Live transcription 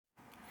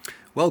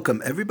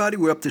Welcome, everybody.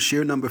 We're up to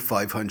share number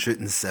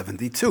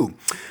 572.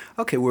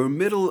 Okay,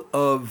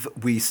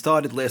 we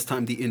started last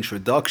time the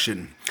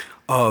introduction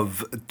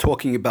of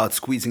talking about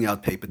squeezing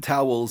out paper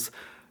towels,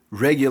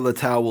 regular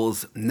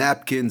towels,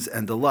 napkins,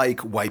 and the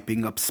like,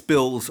 wiping up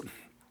spills.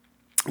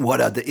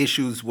 What are the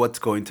issues? What's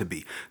going to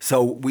be?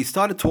 So we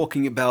started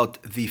talking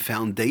about the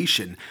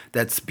foundation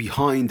that's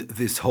behind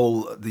this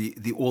whole,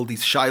 all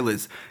these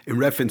shilas in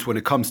reference when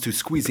it comes to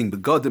squeezing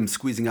begadim,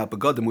 squeezing out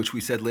begadim, which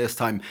we said last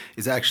time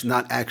is actually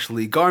not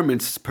actually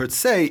garments per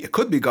se. It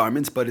could be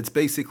garments, but it's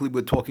basically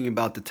we're talking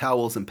about the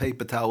towels and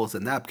paper towels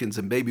and napkins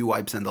and baby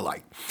wipes and the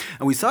like.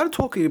 And we started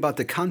talking about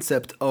the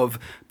concept of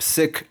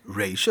psik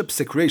reisha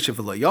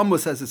v'lo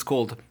yamos, as it's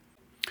called.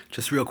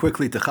 Just real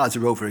quickly to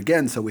chazer over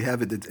again, so we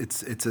have it.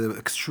 It's an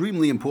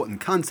extremely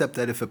important concept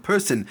that if a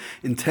person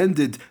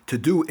intended to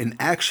do an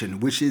action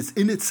which is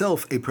in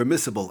itself a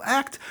permissible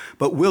act,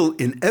 but will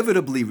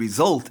inevitably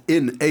result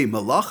in a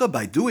malacha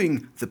by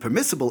doing the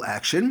permissible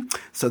action,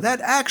 so that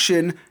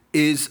action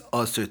is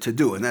usher to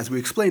do. And as we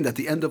explained at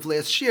the end of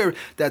last year,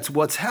 that's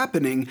what's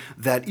happening,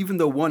 that even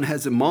though one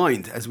has a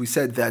mind, as we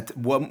said, that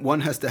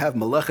one has to have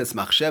malaches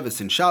machsheves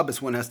in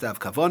Shabbos, one has to have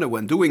kavana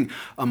when doing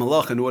a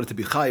malacha in order to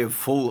be chayav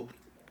full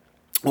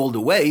all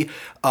the way,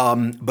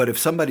 but if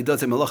somebody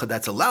does a malacha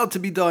that's allowed to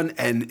be done,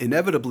 and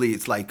inevitably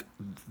it's like,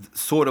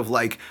 sort of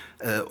like,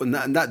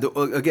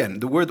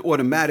 again, the word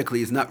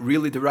automatically is not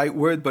really the right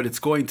word, but it's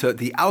going to,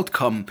 the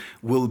outcome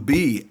will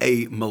be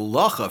a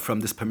malacha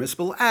from this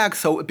permissible act,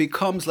 so it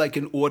becomes like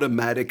an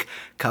automatic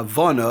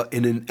kavana,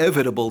 an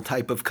inevitable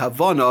type of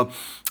kavana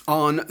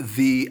on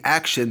the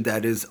action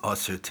that is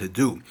usher to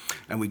do.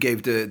 And we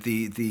gave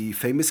the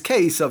famous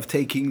case of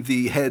taking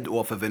the head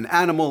off of an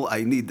animal.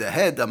 I need the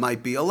head, that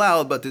might be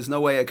allowed, but there's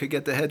no way I could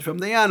get the head from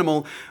the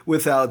animal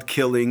without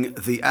killing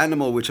the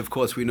animal, which of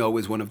course we know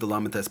is one of the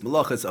lamates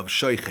malachas of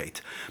shoichet.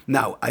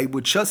 Now, I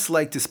would just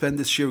like to spend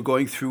this year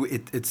going through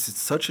it. It's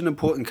such an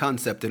important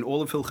concept in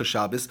all of Hilchos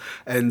Shabbos,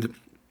 and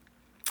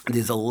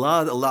there's a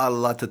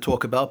lot to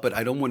talk about, but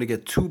I don't want to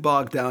get too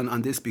bogged down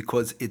on this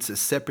because it's a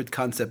separate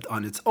concept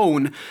on its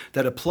own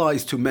that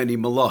applies to many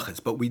malachas.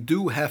 But we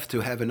do have to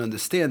have an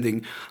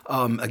understanding,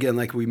 again,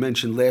 like we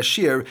mentioned last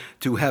year,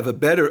 to have a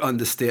better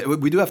understanding.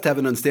 We do have to have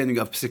an understanding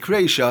of psik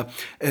reisha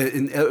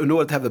in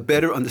order to have a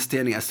better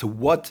understanding as to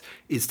what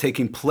is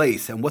taking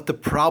place and what the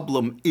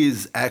problem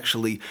is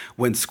actually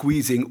when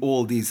squeezing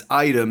all these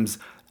items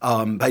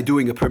by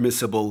doing a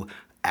permissible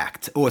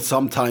act, or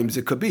sometimes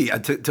it could be,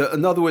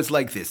 in other words,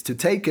 like this, to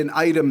take an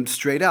item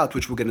straight out,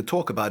 which we're going to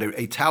talk about,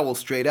 a towel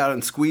straight out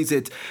and squeeze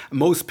it.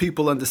 Most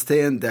people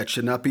understand that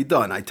should not be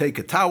done. I take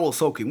a towel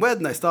soaking wet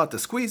and I start to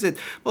squeeze it.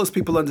 Most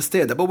people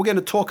understand that, but we're going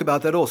to talk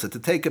about that also. To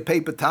take a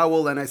paper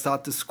towel and I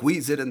start to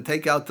squeeze it and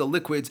take out the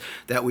liquids,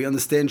 that we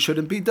understand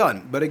shouldn't be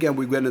done. But again,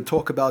 we're going to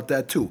talk about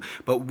that too.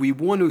 But we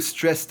want to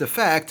stress the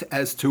fact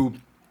as to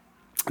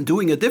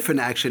doing a different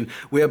action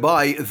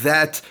whereby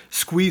that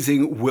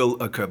squeezing will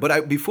occur.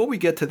 But before we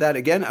get to that,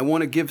 again, I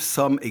want to give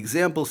some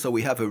examples so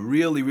we have a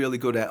really, really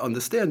good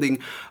understanding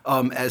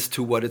as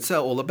to what it's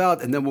all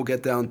about, and then we'll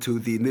get down to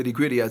the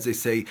nitty-gritty, as they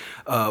say,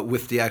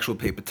 with the actual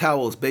paper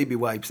towels, baby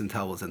wipes, and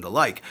towels, and the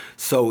like.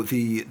 So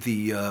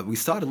we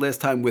started last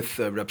time with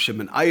Reb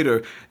Shimon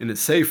Eider in his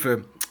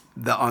Sefer.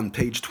 On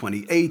page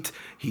 28,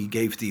 he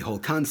gave the whole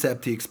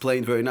concept. He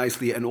explained very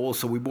nicely, and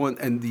also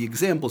and the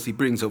examples he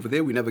brings over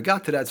there. We never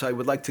got to that, so I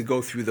would like to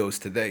go through those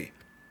today.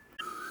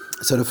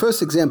 So the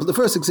first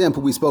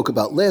example we spoke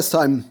about last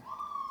time,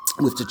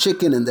 with the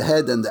chicken and the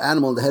head and the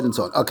animal and the head and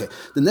so on. Okay,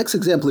 the next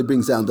example he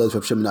brings down does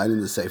Reb Shimon Eider in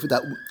the Sefer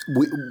that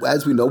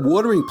as we know,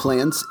 watering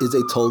plants is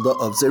a tolda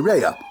of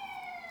zereya.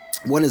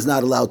 One is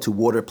not allowed to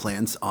water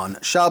plants on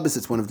Shabbos.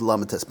 It's one of the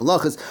lamates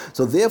malachas.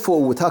 So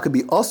therefore, we're talking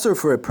be usher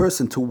for a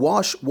person to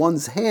wash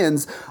one's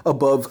hands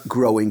above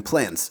growing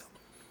plants,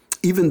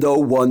 even though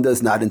one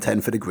does not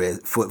intend for the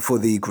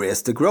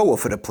grass to grow or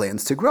for the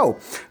plants to grow.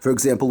 For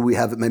example, we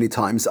have it many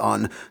times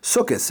on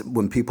Sukkot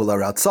when people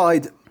are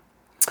outside.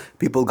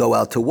 People go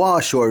out to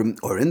wash or in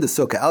the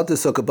sukkah, out the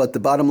sukkah, but the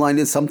bottom line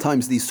is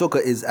sometimes the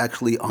sukkah is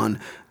actually on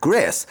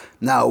grass.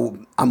 Now,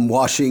 I'm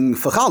washing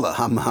for challah,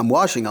 I'm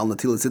washing al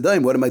natilas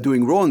yadayim. What am I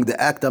doing wrong? The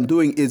act I'm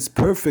doing is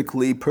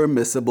perfectly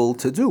permissible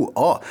to do.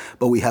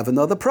 But we have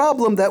another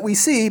problem that we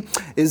see,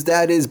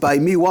 is by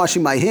me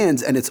washing my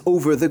hands and it's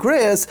over the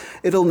grass,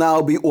 it'll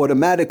now be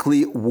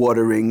automatically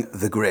watering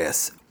the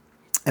grass.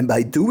 And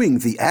by doing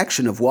the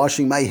action of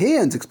washing my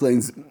hands,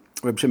 explains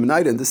Reb Shimon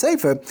Eider in the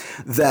Sefer,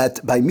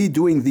 that by me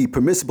doing the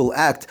permissible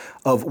act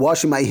of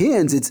washing my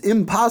hands, it's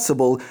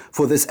impossible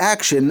for this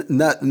action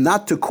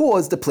not to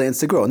cause the plants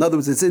to grow. In other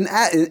words, it's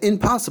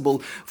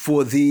impossible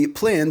for the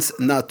plants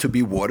not to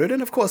be watered.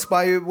 And of course,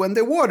 when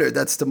they're watered,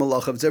 that's the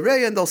malach of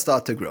Zereh, and they'll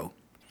start to grow.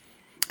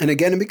 And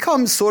again, it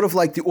becomes sort of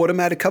like the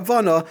automatic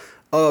kavana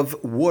of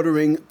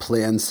watering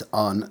plants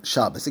on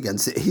Shabbos. Again,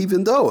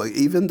 even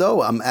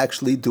though I'm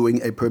actually doing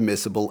a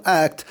permissible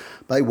act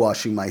by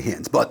washing my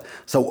hands. But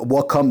so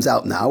what comes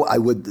out now?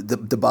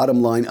 The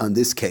bottom line on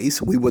this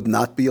case, we would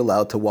not be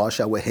allowed to wash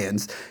our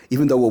hands,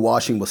 even though we're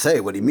washing. We'll say,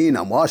 "What do you mean?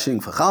 I'm washing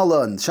for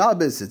challah and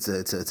Shabbos?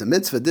 It's a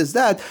mitzvah, this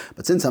that."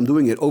 But since I'm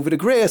doing it over the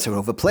grass or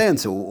over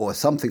plants or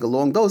something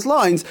along those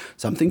lines,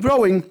 something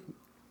growing,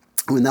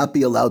 will not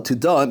be allowed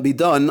to be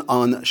done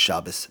on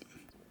Shabbos,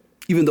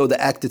 even though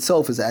the act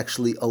itself is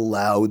actually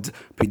allowed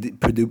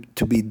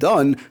to be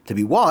done, to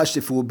be washed,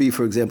 if it would be,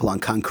 for example, on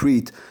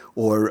concrete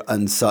or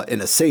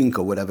in a sink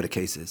or whatever the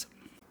case is.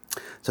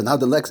 So now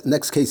the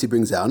next case he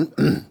brings down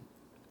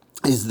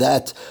is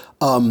that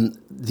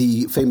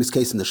the famous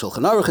case in the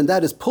Shulchan Aruch, and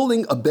that is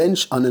pulling a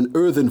bench on an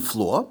earthen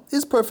floor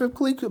is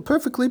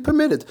perfectly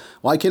permitted.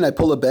 Why can't I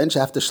pull a bench? I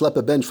have to schlep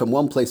a bench from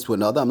one place to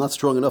another. I'm not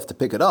strong enough to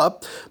pick it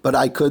up, but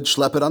I could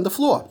schlep it on the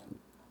floor.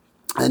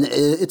 And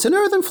it's an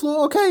earthen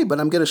floor, okay, but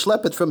I'm going to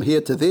schlep it from here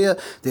to there.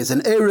 There's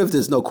an erev,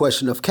 there's no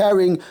question of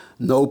carrying,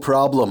 no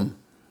problem.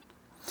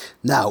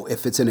 Now,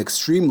 if it's an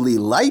extremely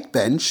light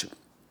bench,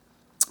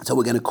 so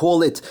we're going to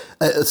call it,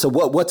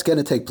 what's going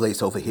to take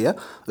place over here?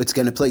 It's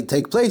going to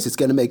take place, it's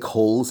going to make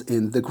holes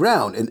in the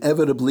ground,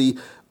 inevitably,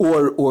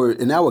 or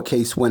in our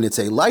case, when it's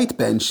a light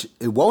bench,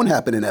 it won't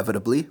happen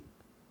inevitably.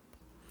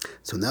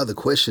 So now the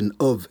question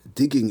of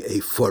digging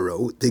a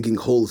furrow, digging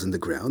holes in the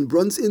ground,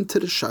 runs into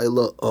the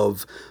shaila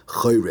of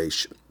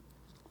choresh,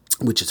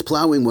 which is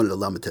plowing, one of the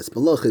lamates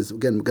malachas.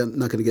 Again, we're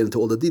not going to get into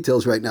all the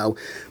details right now,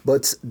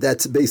 but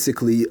that's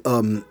basically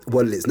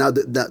what it is. Now,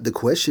 the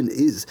question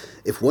is,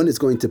 if one is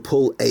going to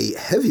pull a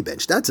heavy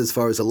bench, that's as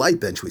far as a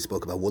light bench we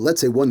spoke about. Well, let's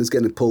say one is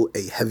going to pull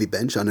a heavy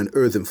bench on an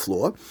earthen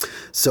floor.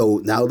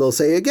 So now they'll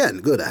say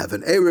again, good, I have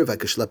an erev, I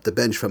can schlep the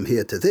bench from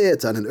here to there,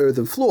 it's on an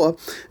earthen floor,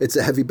 it's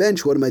a heavy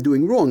bench, what am I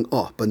doing wrong?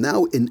 But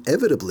now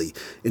inevitably,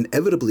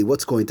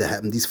 what's going to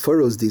happen? These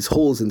furrows, these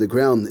holes in the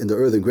ground, in the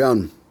earthen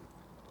ground,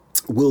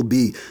 will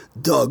be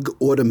dug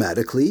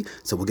automatically.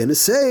 So we're going to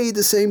say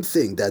the same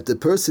thing, that the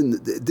person,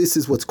 this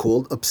is what's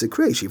called a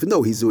psikresh, even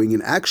though he's doing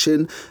an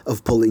action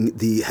of pulling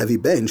the heavy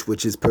bench,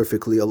 which is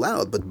perfectly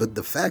allowed. But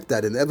the fact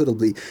that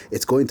inevitably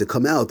it's going to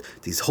come out,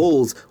 these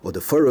holes or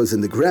the furrows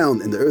in the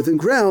ground, in the earthen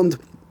ground,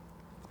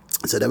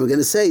 so then we're going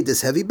to say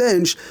this heavy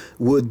bench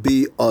would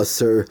be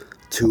asur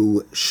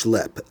to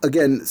schlep.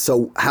 Again,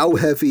 so how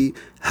heavy,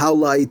 how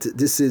light,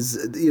 this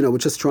is, we're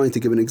just trying to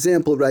give an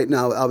example right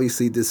now.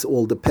 Obviously, this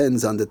all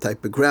depends on the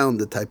type of ground,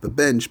 the type of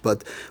bench,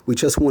 but we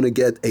just want to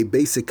get a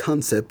basic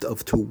concept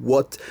of to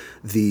what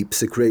the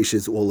psikresh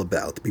is all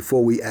about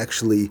before we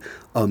actually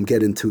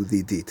get into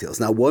the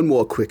details. Now, one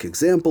more quick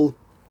example.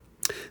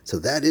 So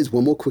that is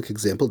one more quick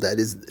example. That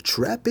is,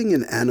 trapping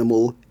an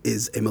animal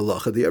is a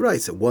malacha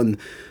d'oraisa. One,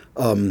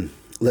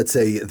 let's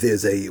say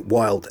there's a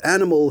wild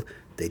animal,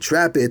 they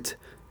trap it,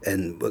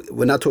 and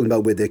we're not talking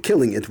about where they're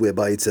killing it,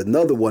 whereby it's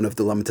another one of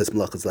the lamates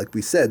malachas, like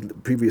we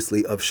said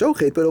previously, of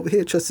shochet, but over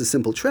here, just a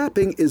simple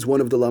trapping is one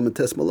of the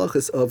lamates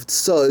malachas of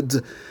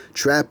tzad,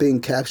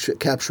 trapping,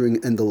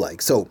 capturing, and the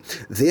like. So,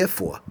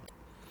 therefore,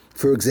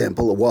 for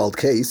example, a wild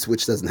case,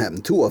 which doesn't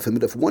happen too often,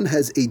 but if one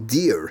has a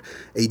deer,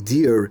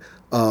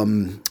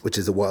 which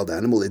is a wild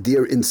animal, a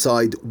deer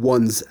inside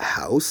one's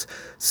house,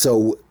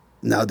 so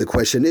now the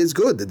question is,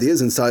 good, the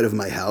deer's inside of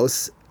my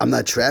house, I'm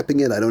not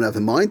trapping it, I don't have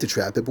a mind to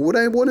trap it, but what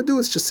I want to do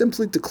is just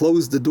simply to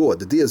close the door.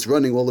 The deer's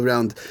running all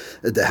around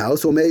the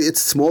house, or maybe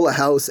it's a smaller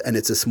house and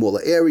it's a smaller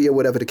area,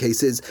 whatever the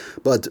case is,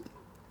 but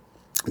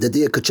the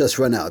deer could just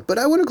run out. But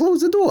I want to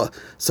close the door.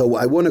 So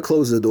I want to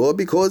close the door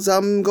because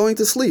I'm going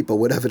to sleep, or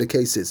whatever the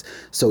case is.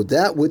 So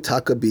that would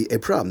taka be a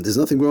problem. There's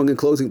nothing wrong in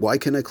closing. Why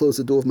can't I close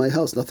the door of my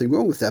house? Nothing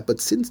wrong with that. But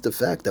since the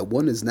fact that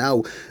one is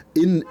now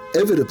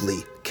inevitably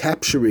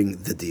capturing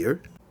the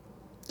deer,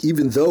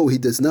 even though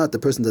the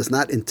person does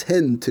not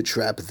intend to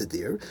trap the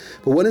deer,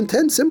 but one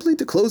intends simply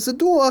to close the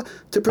door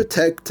to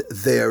protect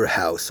their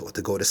house or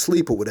to go to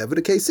sleep or whatever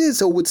the case is,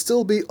 so it would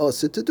still be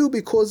asur to do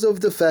because of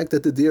the fact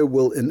that the deer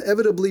will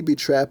inevitably be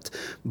trapped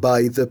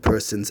by the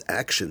person's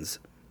actions.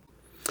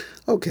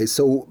 Okay,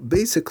 so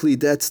basically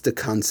that's the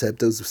concept.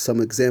 Those are some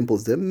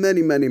examples. There are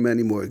many, many,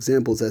 many more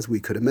examples as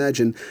we could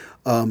imagine.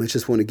 I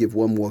just want to give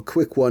one more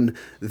quick one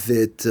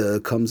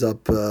that comes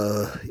up,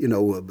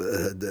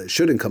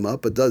 shouldn't come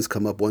up, but does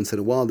come up once in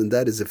a while, and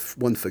that is if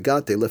one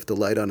forgot, they left the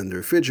light on in the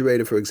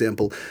refrigerator, for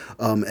example,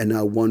 and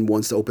now one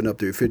wants to open up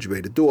the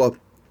refrigerator door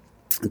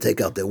and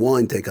take out their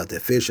wine, take out their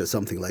fish, or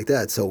something like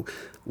that. So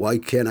why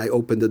can't I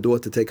open the door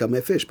to take out my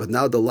fish? But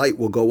now the light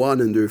will go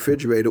on in the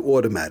refrigerator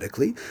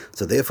automatically.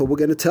 So therefore, we're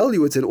going to tell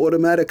you it's an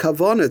automatic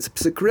kavanah, it's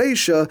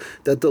psikresha,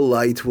 that the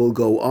light will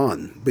go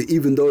on. But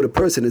even though the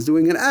person is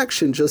doing an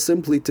action just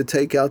simply to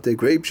take out their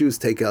grape juice,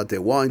 take out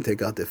their wine,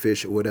 take out their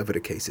fish, or whatever the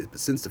case is.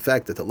 But since the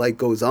fact that the light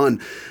goes on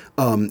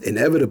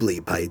inevitably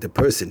by the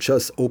person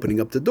just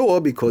opening up the door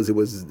because it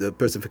was the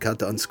person forgot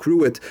to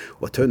unscrew it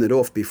or turn it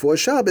off before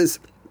Shabbos,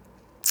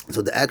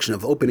 So the action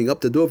of opening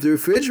up the door of the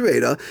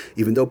refrigerator,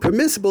 even though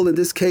permissible in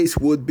this case,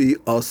 would be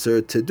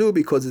usher to do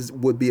because it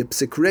would be a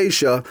psik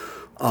reisha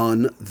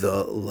on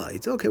the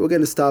light. Okay, we're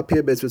going to stop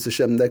here. B'ezras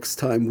Hashem, next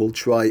time we'll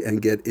try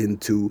and get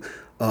into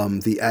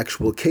the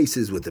actual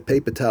cases with the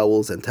paper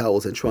towels and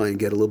try and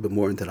get a little bit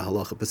more into the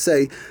halacha per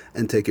se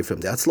and take it from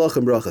there. Atzlach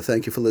and bracha.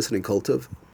 Thank you for listening, Kol Tov.